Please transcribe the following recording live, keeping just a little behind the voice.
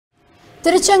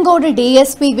Tiruchengode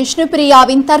DSP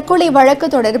விஷ்ணுபிரியாவின் தற்கொலை வழக்கு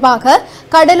தொடர்பாக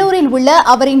கடலூரில் உள்ள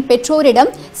அவரின் பெற்றோரிடம்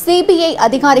சிபிஐ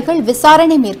அதிகாரிகள்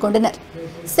விசாரணை மேற்கொண்டனர்.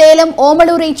 சேலம்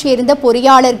ஓமலூரைச் சேர்ந்த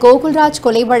பொறியாளர் கோகுல்ராஜ்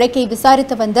கொலை வழக்கை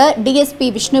விசாரித்து வந்த டிஎஸ்பி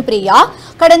விஷ்ணுபிரியா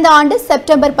கடந்த ஆண்டு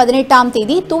செப்டம்பர் 18ஆம்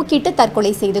தேதி தூக்கிட்டு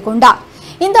தற்கொலை செய்து கொண்டார்.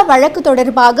 இந்த வழக்கு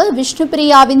தொடர்பாக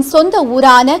விஷ்ணுபிரியாவின் சொந்த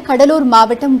ஊரான கடலூர்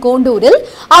மாவட்டம் கோண்டூரில்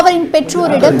அவரின்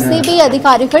பெற்றோரிடம் சிபிஐ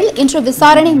அதிகாரிகள் இன்று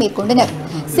விசாரணை மேற்கொண்டனர்.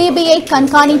 சிபிஐ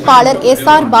கண்காணிப்பாளர்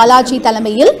SR பாலாஜி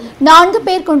தலைமையில் 4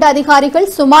 பேர் கொண்ட அதிகாரிகள்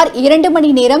சுமார் 2 மணி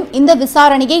நேரம் இந்த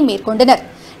விசாரணையை மேற்கொண்டனர்.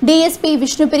 டிஎஸ்பி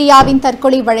விஷ்ணுபிரியாவின்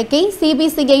தற்கொலை வழக்கை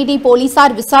சிபிசிஐடி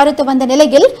போலீசார் விசாரித்து வந்த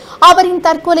நிலையில் அவரின்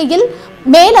தற்கொலையில்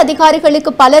மேல்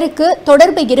அதிகாரிகளுக்கு பலருக்கு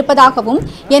தொடர்பு இருப்பதாகவும்,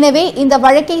 எனவே இந்த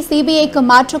வழக்கை சிபிஐக்கு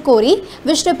மாற்றக் கோரி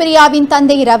விஷ்ணுபிரியாவின்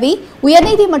தந்தை ரவி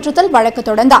உயர்நீதிமன்றத்தில் வழக்கு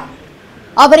தொடர்ந்தார்.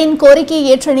 அவரின் கோரிக்கையை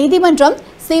ஏற்ற நீதிமன்றம்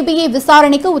சிபிஐ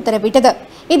விசாரணைக்கு உத்தரவிட்டது.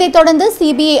 இதைத் தொடர்ந்து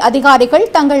சிபிஐ அதிகாரிகள்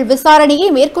தங்கள் விசாரணையை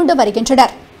மேற்கொண்டு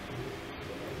வருகின்றனர்.